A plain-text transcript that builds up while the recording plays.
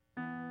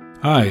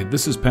Hi,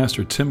 this is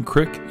Pastor Tim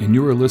Crick, and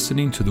you are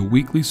listening to the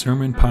weekly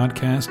sermon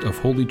podcast of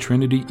Holy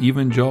Trinity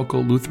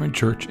Evangelical Lutheran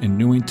Church in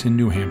Newington,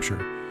 New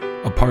Hampshire,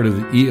 a part of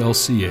the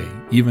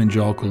ELCA,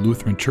 Evangelical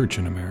Lutheran Church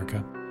in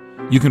America.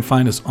 You can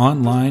find us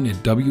online at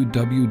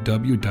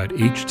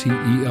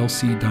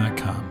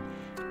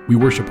www.hteLC.com. We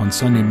worship on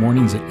Sunday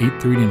mornings at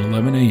 8:30 and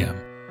 11 a.m.,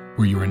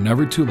 where you are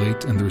never too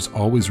late and there's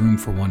always room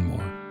for one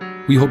more.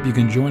 We hope you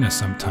can join us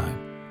sometime,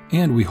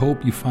 and we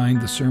hope you find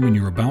the sermon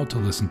you're about to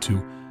listen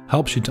to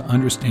helps you to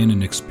understand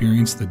and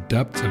experience the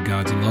depths of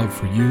God's love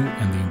for you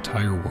and the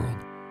entire world.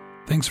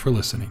 Thanks for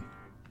listening.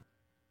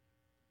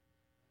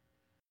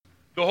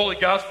 The Holy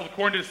Gospel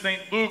according to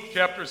St. Luke,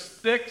 chapter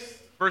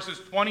 6, verses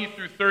 20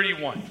 through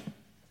 31.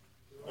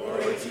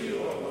 Glory to you,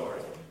 O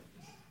Lord.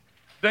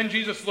 Then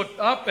Jesus looked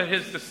up at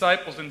his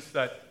disciples and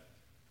said,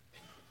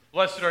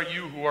 "Blessed are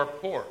you who are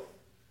poor,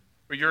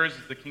 for yours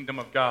is the kingdom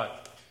of God.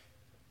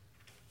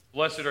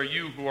 Blessed are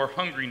you who are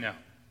hungry now,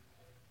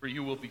 for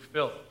you will be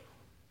filled.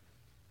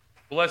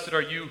 Blessed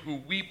are you who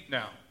weep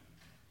now,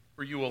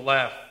 for you will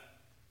laugh.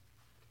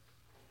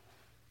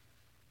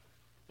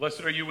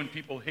 Blessed are you when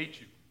people hate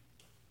you,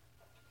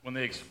 when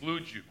they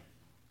exclude you,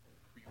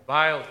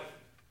 revile you,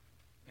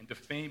 and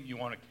defame you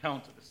on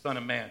account of the Son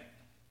of Man.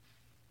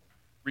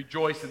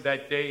 Rejoice in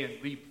that day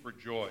and leap for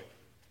joy,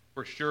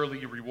 for surely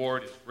your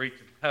reward is great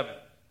in heaven,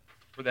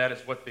 for that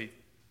is what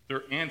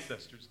their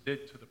ancestors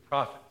did to the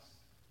prophets.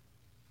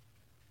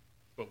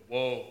 But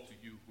woe to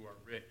you who are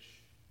rich.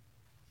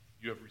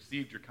 You have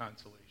received your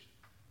consolation.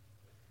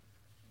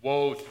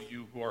 Woe to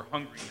you who are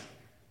hungry now,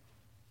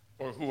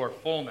 or who are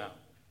full now,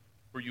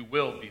 for you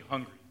will be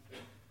hungry.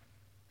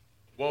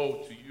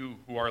 Woe to you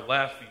who are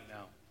laughing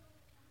now,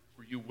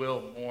 for you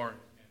will mourn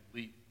and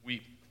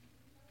weep.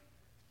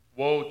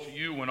 Woe to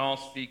you when all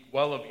speak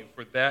well of you,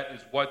 for that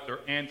is what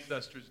their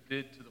ancestors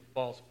did to the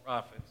false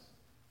prophets.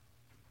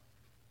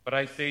 But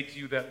I say to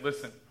you that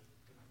listen,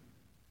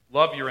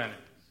 love your enemies,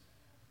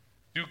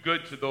 do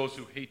good to those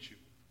who hate you,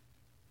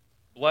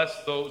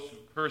 bless those who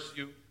curse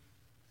you,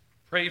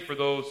 pray for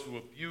those who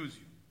abuse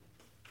you.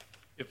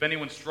 If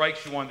anyone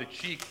strikes you on the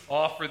cheek,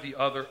 offer the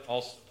other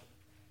also.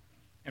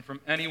 And from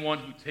anyone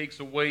who takes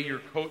away your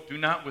coat, do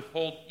not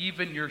withhold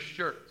even your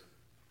shirt.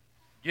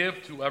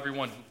 Give to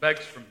everyone who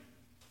begs from you.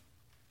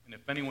 And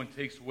if anyone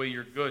takes away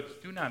your goods,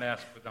 do not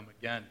ask for them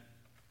again.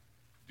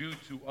 Do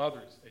to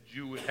others as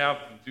you would have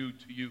them do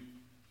to you."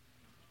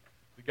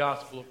 The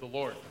Gospel of the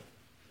Lord.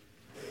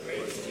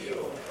 Praise to you,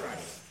 O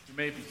Christ. You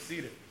may be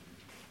seated.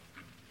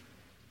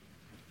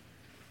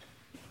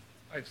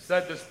 I've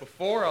said this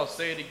before, I'll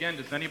say it again.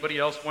 Does anybody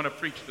else want to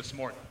preach this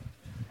morning?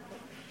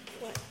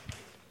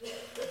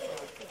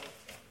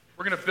 We're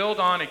going to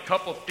build on a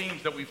couple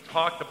themes that we've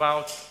talked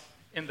about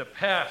in the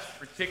past,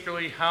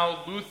 particularly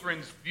how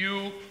Lutherans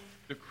view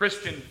the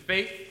Christian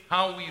faith,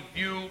 how we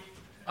view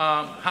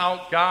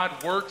how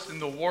God works in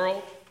the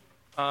world,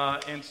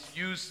 and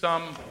use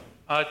some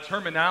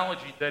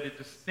terminology that is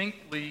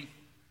distinctly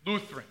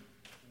Lutheran.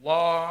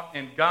 Law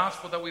and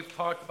gospel that we've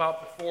talked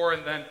about before,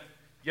 and then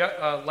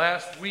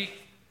last week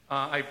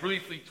I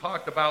briefly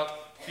talked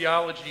about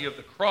theology of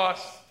the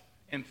cross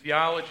and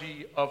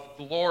theology of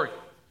glory,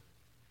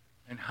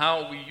 and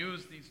how we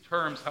use these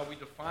terms, how we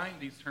define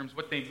these terms,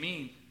 what they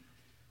mean,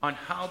 on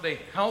how they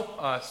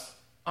help us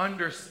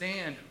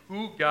understand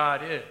who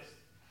God is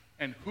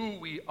and who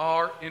we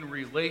are in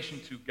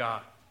relation to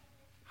God,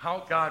 how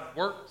God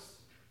works,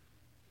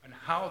 and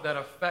how that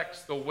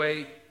affects the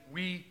way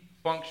we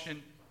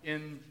function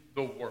in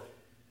the world.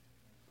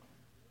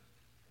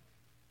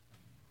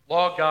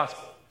 Law,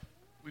 gospel.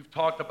 We've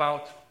talked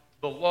about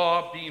the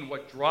law being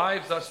what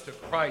drives us to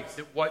Christ,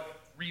 what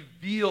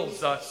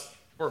reveals us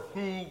for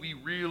who we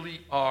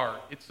really are.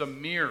 It's a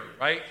mirror,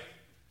 right,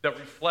 that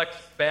reflects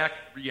back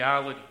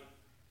reality.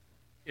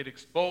 It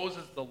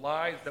exposes the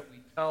lies that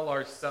we tell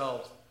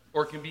ourselves,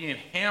 or it can be a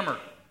hammer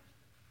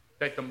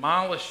that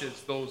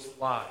demolishes those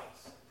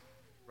lies,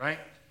 right?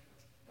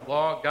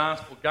 Law,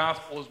 gospel.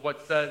 Gospel is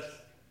what says,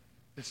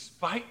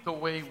 despite the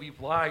way we've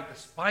lied,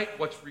 despite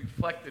what's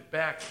reflected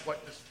back,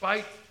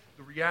 despite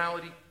the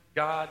reality,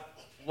 God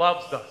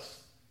loves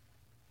us.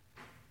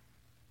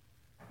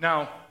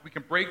 Now, we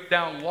can break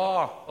down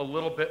law a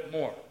little bit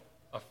more.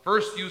 A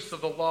first use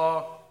of the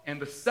law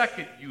and the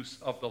second use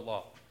of the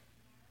law.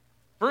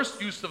 First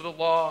use of the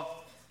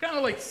law, kind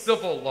of like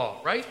civil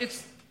law, right?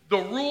 It's the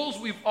rules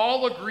we've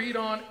all agreed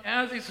on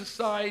as a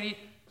society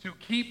to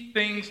keep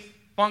things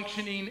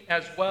functioning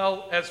as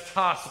well as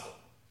possible,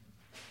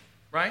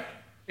 right?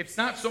 It's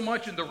not so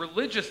much in the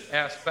religious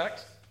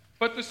aspects,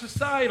 but the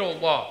societal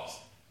laws.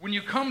 When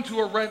you come to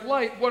a red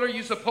light, what are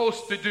you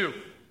supposed to do?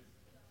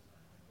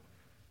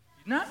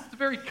 You're not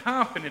very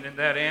confident in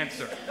that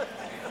answer.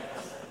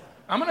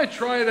 I'm going to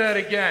try that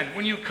again.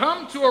 When you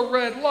come to a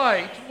red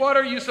light, what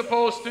are you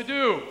supposed to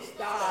do?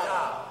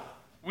 Stop.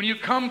 When you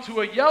come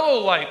to a yellow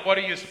light, what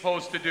are you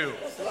supposed to do?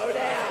 Slow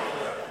down.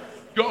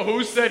 Go.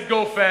 Who said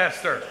go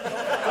faster?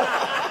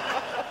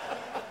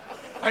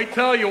 I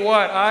tell you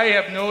what, I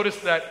have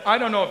noticed that, I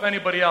don't know if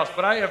anybody else,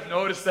 but I have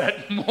noticed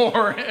that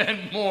more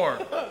and more.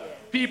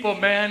 people,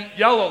 man.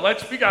 Yellow,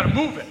 we got to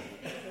move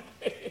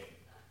it.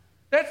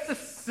 That's the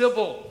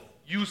civil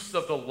use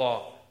of the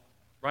law,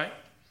 right?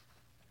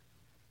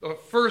 The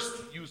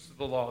first use of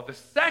the law. The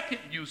second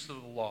use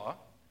of the law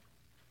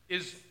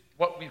is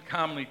what we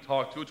commonly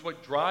talk to. It's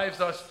what drives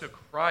us to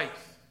Christ,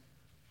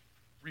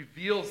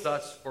 reveals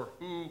us for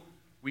who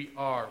we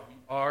are. We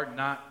are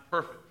not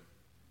perfect.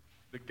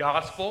 The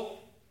gospel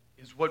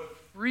is what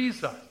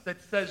frees us,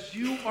 that says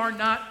you are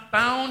not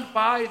bound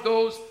by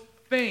those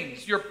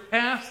things. Your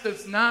past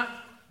does not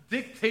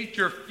dictate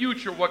your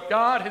future. What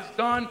God has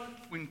done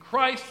when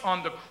Christ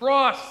on the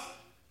cross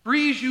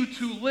frees you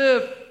to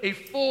live a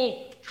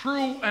full,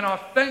 true, and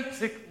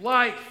authentic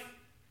life.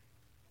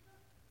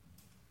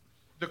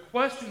 The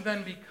question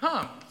then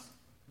becomes,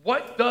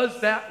 what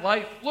does that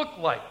life look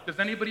like? Does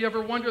anybody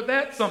ever wonder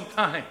that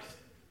sometimes?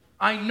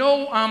 I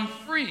know I'm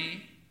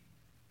free,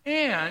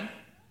 and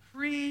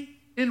free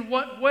in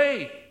what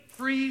way?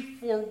 Free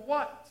for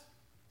what?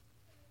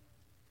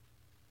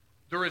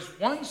 There is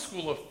one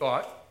school of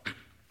thought,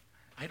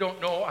 I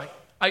don't know,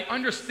 I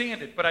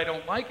understand it, but I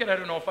don't like it. I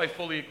don't know if I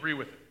fully agree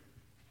with it.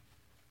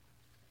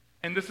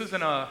 And this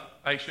isn't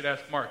I should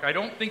ask Mark. I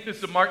don't think this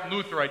is a Martin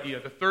Luther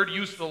idea, the third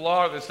use of the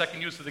law or the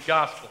second use of the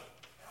gospel.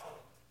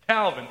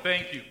 Calvin,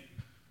 thank you.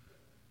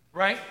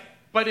 Right?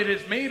 But it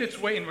has made its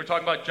way, and we're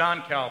talking about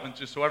John Calvin,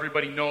 just so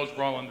everybody knows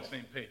we're all on the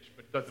same page,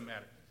 but it doesn't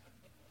matter.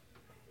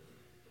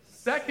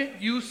 Second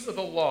use of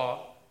the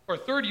law, or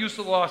third use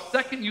of the law,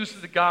 second use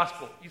of the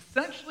gospel,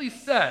 essentially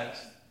says,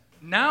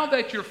 now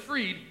that you're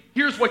freed,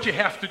 here's what you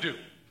have to do.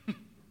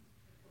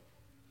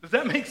 Does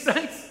that make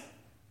sense?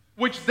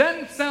 Which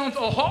then sounds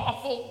an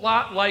awful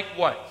lot like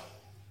what?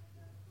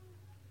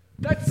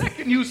 That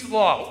second use of the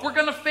law. We're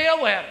going to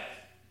fail at it.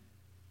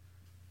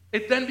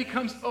 It then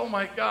becomes, oh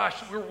my gosh,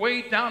 we're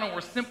way down and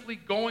we're simply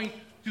going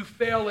to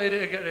fail it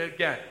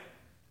again.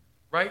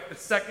 Right? The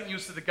second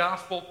use of the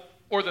gospel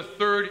or the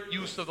third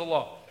use of the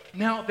law.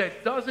 Now,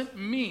 that doesn't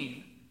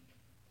mean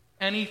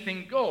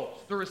anything goes.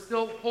 There are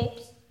still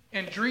hopes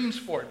and dreams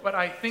for it. But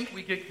I think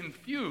we get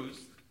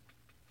confused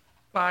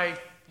by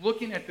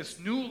looking at this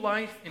new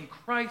life in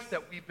Christ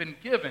that we've been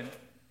given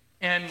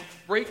and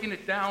breaking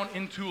it down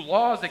into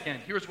laws again.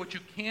 Here's what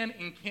you can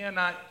and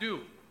cannot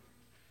do.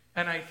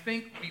 And I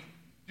think we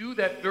do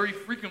that very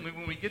frequently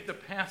when we get to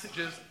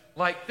passages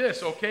like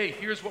this. Okay,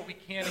 here's what we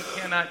can and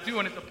cannot do.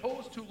 And as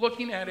opposed to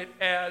looking at it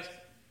as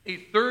a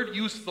third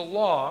use of the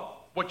law,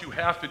 what you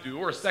have to do,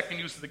 or a second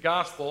use of the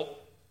gospel,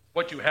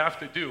 what you have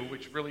to do,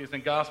 which really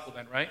isn't gospel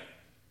then, right?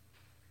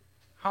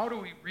 How do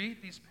we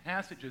read these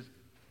passages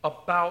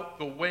about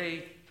the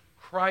way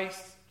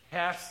Christ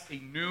casts a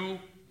new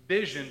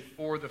vision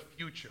for the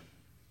future?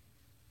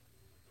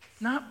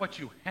 It's not what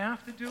you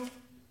have to do,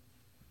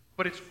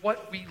 but it's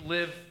what we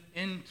live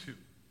into.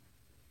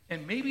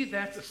 And maybe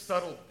that's a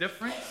subtle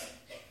difference,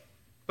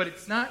 but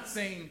it's not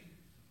saying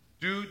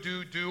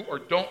do, or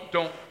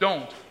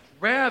don't.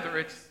 Rather,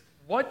 it's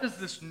what does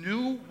this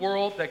new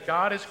world that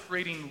God is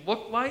creating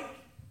look like,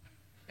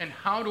 and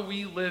how do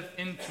we live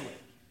into it?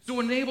 So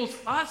it enables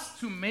us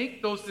to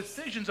make those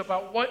decisions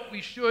about what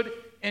we should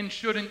and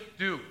shouldn't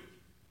do.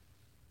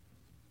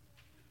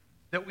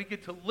 That we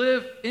get to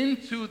live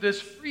into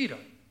this freedom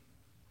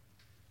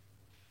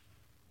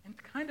and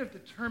kind of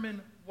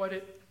determine what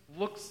it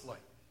looks like.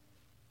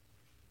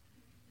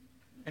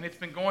 And it's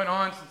been going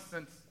on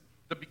since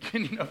the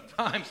beginning of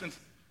time, since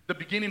the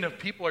beginning of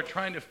people are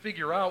trying to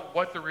figure out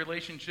what the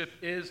relationship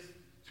is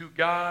to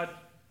God,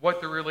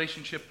 what the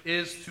relationship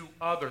is to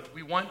others.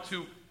 We want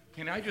to,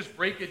 can I just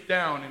break it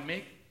down and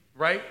make,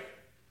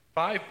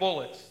 5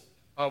 bullets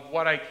of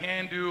what I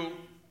can do,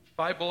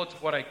 5 bullets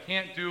of what I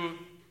can't do,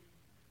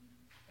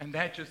 and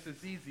that just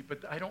is easy.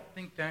 But I don't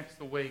think that's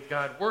the way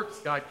God works.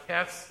 God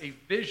casts a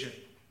vision,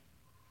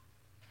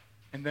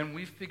 and then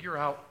we figure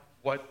out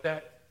what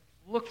that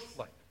looks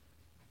like.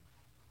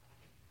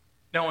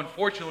 Now,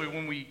 unfortunately,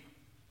 when we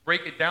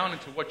break it down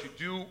into what you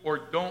do or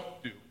don't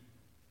do,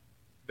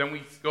 then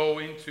we go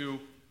into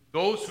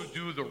those who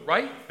do the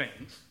right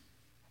things.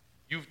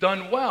 You've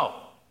done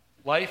well.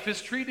 Life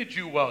has treated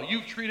you well.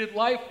 You've treated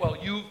life well.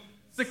 You've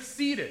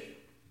succeeded,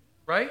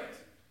 right?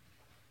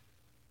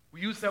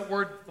 We use that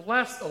word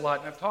blessed a lot,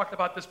 and I've talked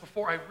about this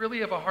before. I really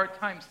have a hard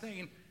time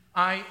saying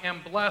I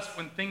am blessed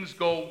when things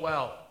go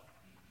well.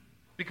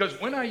 Because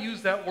when I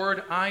use that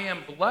word, I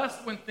am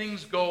blessed when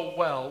things go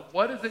well,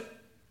 what is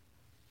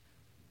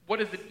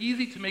it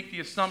easy to make the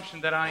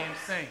assumption that I am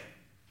saying?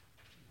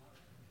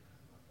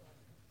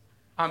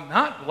 I'm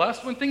not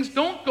blessed when things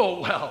don't go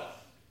well.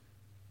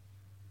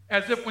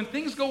 As if when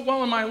things go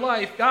well in my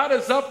life, God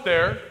is up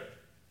there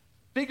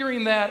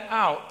figuring that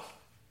out,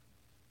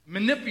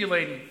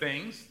 manipulating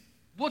things,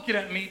 looking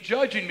at me,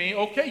 judging me.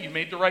 Okay, you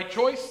made the right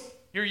choice.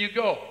 Here you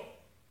go.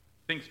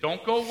 Things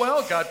don't go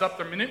well. God's up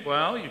there,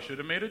 well, you should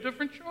have made a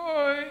different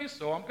choice,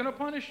 so I'm going to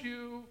punish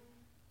you.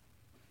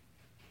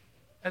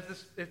 As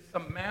this, it's a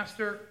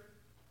master,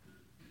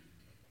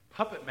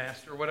 puppet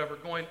master, or whatever,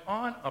 going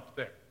on up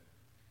there.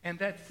 And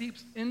that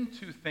seeps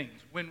into things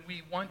when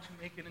we want to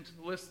make it into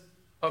the list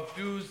of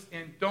do's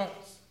and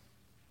don'ts.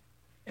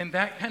 And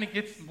that kind of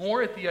gets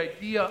more at the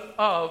idea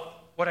of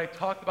what I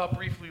talked about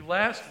briefly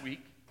last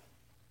week,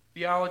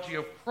 theology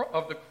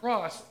of the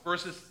cross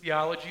versus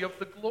theology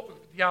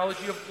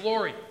of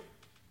glory.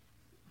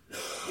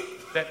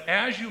 That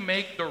as you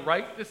make the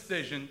right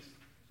decisions,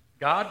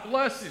 God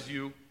blesses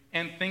you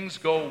and things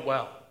go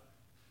well.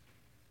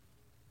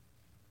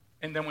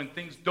 And then when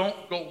things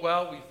don't go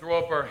well, we throw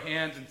up our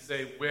hands and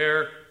say,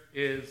 where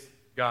is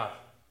God?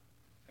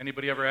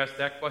 Anybody ever asked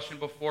that question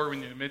before when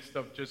you're in the midst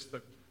of just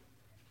the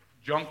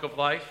junk of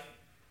life?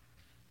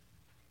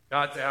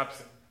 God's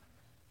absent.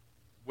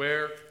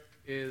 Where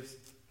is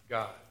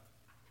God?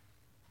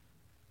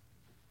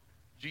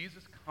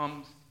 Jesus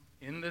comes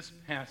in this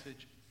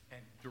passage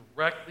and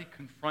directly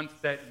confronts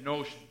that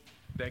notion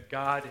that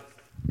God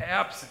is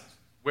absent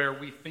where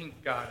we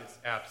think God is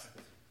absent.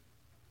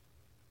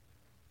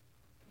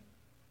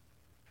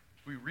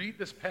 We read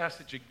this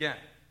passage again,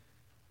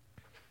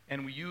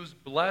 and we use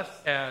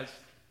blessed as,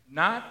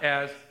 not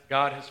as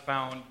God has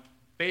found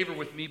favor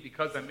with me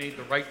because I made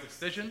the right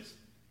decisions,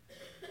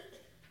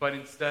 but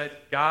instead,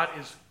 God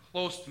is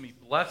close to me.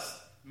 Blessed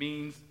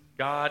means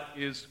God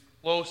is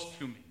close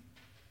to me.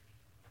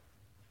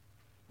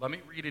 Let me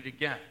read it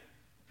again,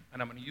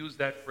 and I'm going to use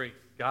that phrase.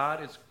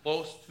 God is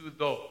close to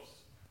those.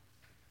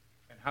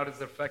 And how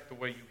does it affect the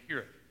way you hear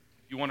it?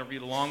 If you want to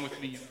read along with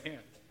me, you can.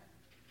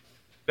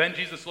 Then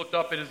Jesus looked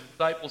up at his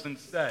disciples and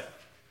said,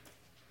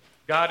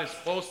 God is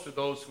close to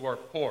those who are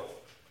poor,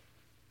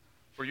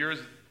 for yours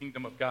is the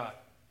kingdom of God.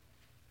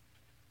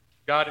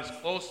 God is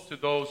close to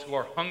those who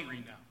are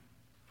hungry now,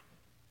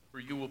 for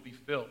you will be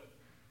filled.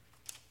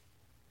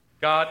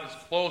 God is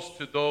close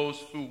to those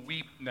who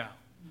weep now,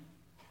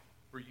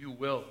 for you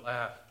will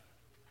laugh.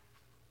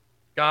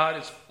 God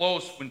is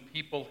close when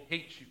people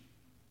hate you,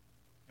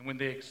 and when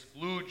they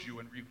exclude you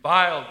and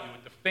revile you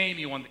and defame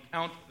you on the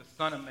count of the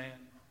Son of Man.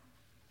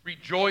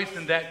 Rejoice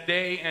in that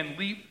day and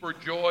leap for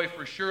joy,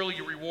 for surely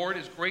your reward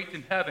is great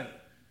in heaven,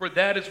 for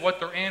that is what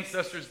their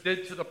ancestors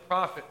did to the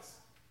prophets.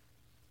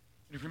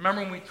 And if you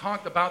remember when we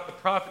talked about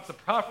the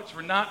prophets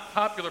were not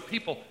popular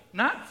people,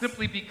 not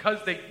simply because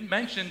they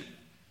mentioned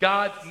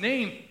God's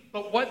name,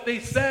 but what they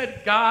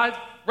said God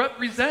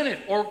represented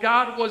or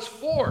God was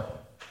for.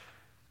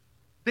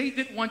 They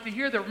didn't want to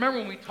hear that. Remember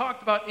when we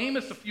talked about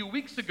Amos a few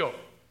weeks ago?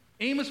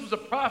 Amos was a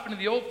prophet in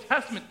the Old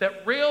Testament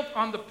that railed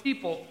on the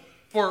people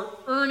for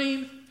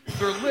earning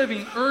their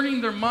living,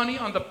 earning their money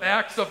on the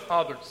backs of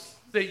others.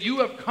 That you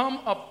have come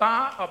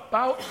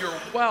about your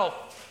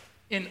wealth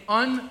in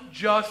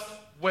unjust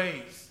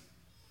ways.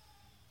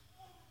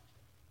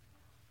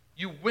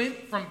 You went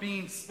from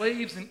being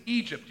slaves in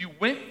Egypt. You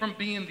went from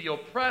being the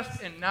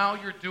oppressed, and now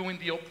you're doing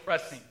the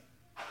oppressing.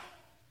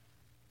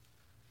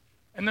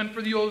 And then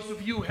for those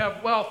of you who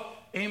have wealth,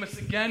 Amos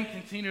again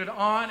continued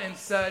on and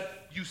said,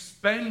 you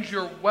spend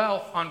your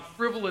wealth on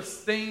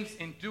frivolous things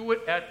and do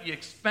it at the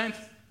expense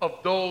of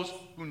those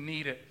who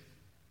need it.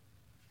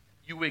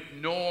 You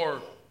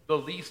ignore the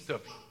least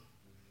of you.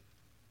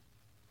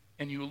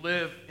 And you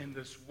live in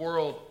this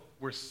world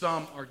where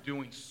some are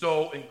doing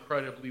so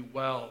incredibly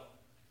well,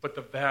 but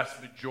the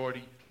vast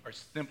majority are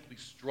simply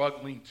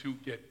struggling to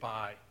get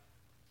by.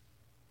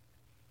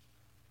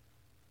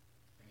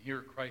 And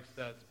here Christ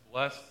says,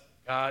 blessed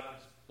God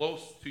is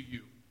close to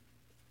you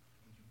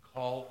when you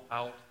call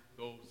out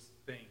those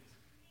things.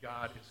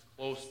 God is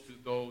close to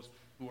those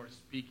who are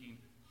speaking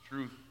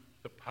truth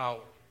to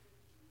power.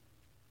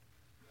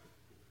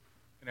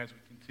 And as we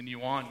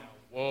continue on now,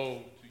 woe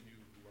to you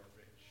who are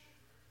rich,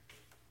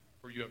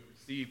 for you have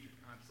received your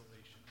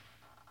consolation.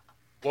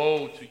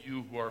 Woe to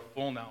you who are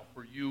full now,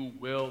 for you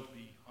will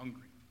be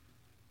hungry.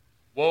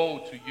 Woe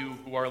to you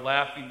who are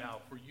laughing now,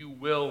 for you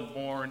will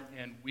mourn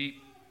and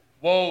weep.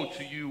 Woe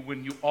to you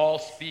when you all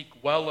speak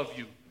well of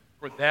you,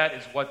 for that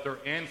is what their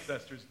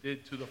ancestors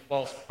did to the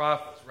false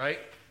prophets, right?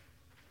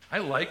 I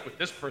like what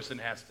this person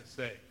has to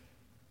say.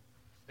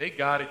 They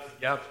got it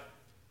together.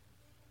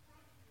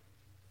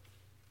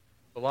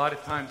 A lot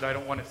of times I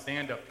don't want to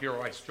stand up here,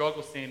 or I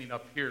struggle standing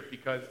up here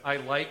because I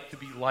like to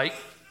be liked.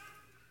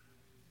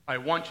 I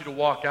want you to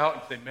walk out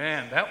and say,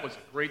 man, that was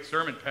a great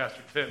sermon,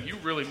 Pastor Tim. You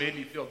really made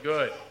me feel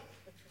good.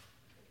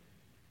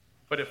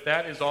 But if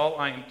that is all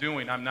I am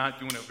doing, I'm not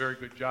doing a very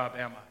good job,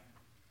 am I?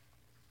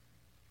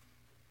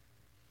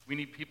 We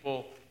need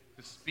people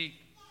to speak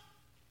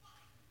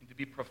and to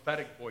be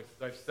prophetic voices.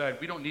 I've said,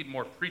 we don't need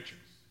more preachers.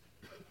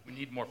 We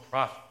need more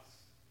prophets.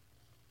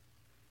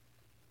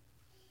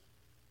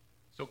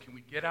 So can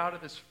we get out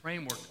of this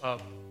framework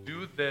of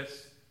do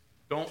this,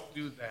 don't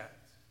do that,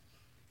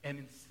 and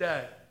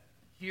instead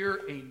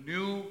hear a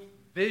new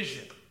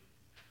vision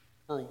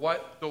for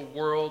what the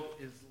world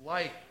is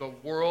like, the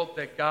world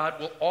that God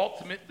will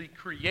ultimately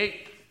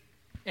create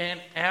and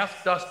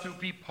asked us to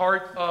be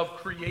part of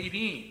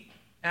creating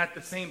at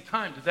the same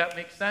time. Does that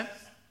make sense?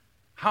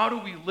 How do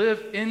we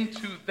live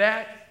into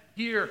that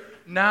here,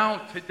 now,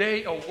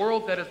 today, a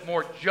world that is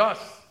more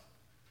just,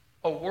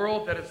 a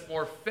world that is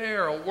more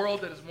fair, a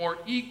world that is more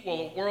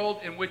equal, a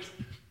world in which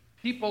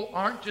people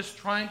aren't just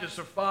trying to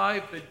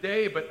survive the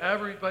day, but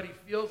everybody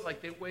feels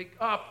like they wake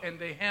up and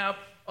they have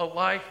a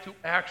life to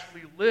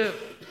actually live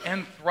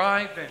and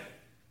thrive in.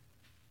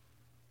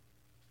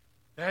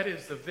 That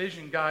is the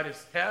vision God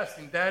is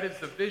casting. That is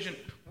the vision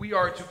we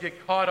are to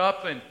get caught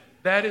up in.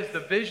 That is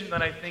the vision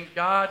that I think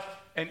God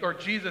or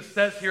Jesus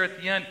says here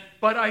at the end.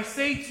 But I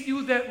say to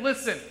you that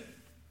listen.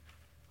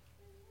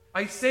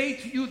 I say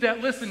to you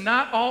that listen.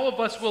 Not all of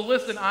us will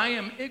listen. I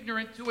am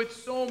ignorant to it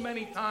so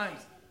many times.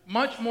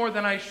 Much more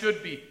than I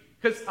should be.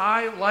 Because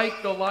I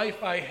like the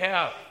life I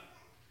have.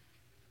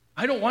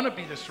 I don't want to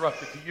be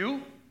disrupted to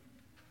you.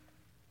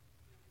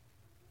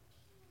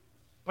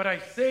 But I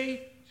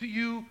say to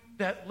you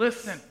that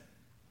listen.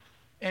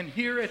 And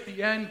here at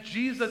the end,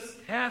 Jesus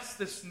casts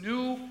this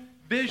new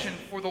vision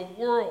for the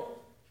world,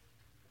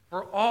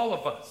 for all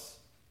of us.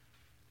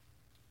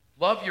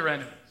 Love your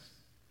enemies.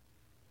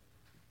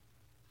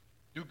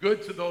 Do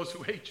good to those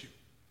who hate you.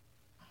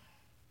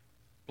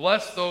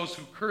 Bless those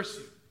who curse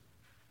you.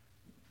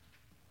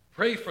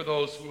 Pray for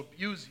those who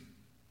abuse you.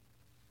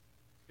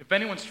 If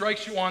anyone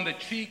strikes you on the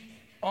cheek,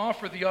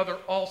 offer the other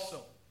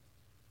also.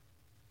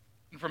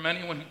 And from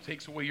anyone who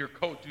takes away your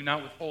coat, do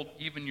not withhold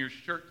even your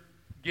shirt.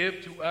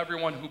 Give to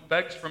everyone who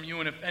begs from you,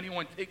 and if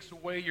anyone takes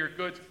away your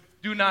goods,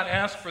 do not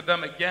ask for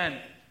them again.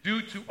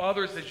 Do to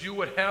others as you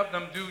would have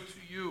them do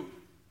to you.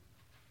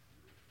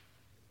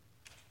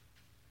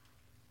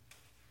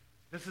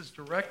 This is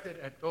directed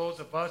at those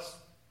of us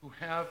who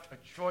have a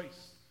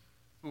choice,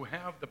 who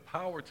have the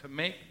power to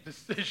make a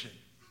decision,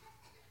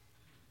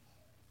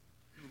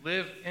 to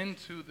live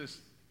into this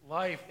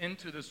life,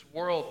 into this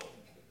world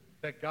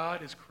that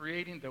God is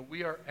creating, that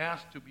we are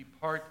asked to be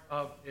part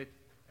of it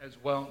as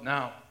well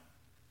now.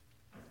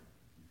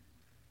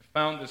 I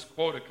found this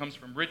quote. It comes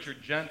from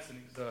Richard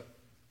Jensen. He's a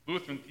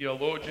Lutheran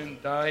theologian,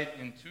 died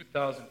in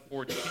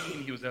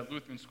 2014. He was at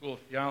Lutheran School of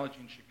Theology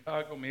in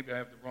Chicago. Maybe I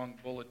have the wrong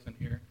bulletin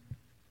here.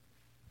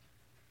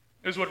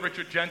 Here's what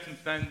Richard Jensen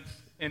says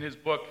in his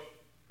book,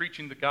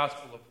 Preaching the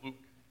Gospel of Luke.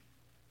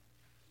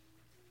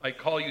 I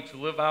call you to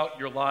live out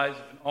your lives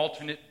of an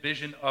alternate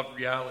vision of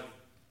reality.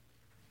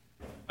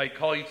 I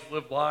call you to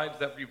live lives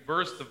that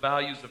reverse the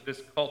values of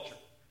this culture.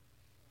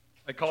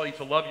 I call you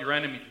to love your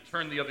enemy, to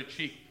turn the other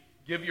cheek,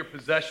 give your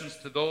possessions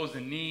to those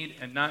in need,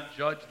 and not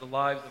judge the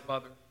lives of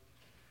others.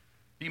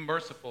 Be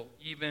merciful,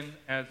 even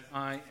as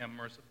I am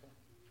merciful.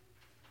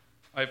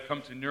 I have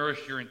come to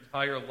nourish your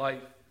entire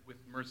life with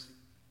mercy.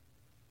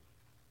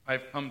 I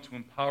have come to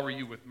empower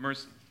you with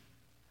mercy,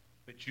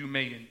 that you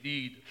may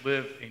indeed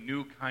live a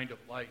new kind of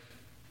life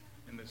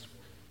in this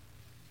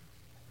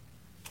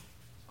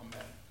world.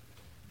 Amen.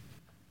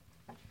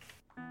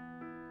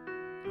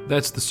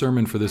 That's the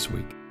sermon for this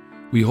week.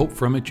 We hope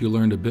from it you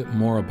learned a bit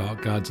more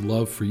about God's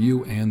love for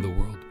you and the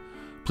world.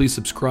 Please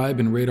subscribe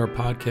and rate our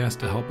podcast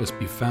to help us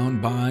be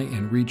found by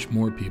and reach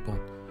more people.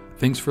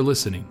 Thanks for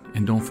listening,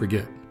 and don't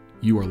forget,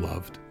 you are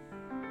loved.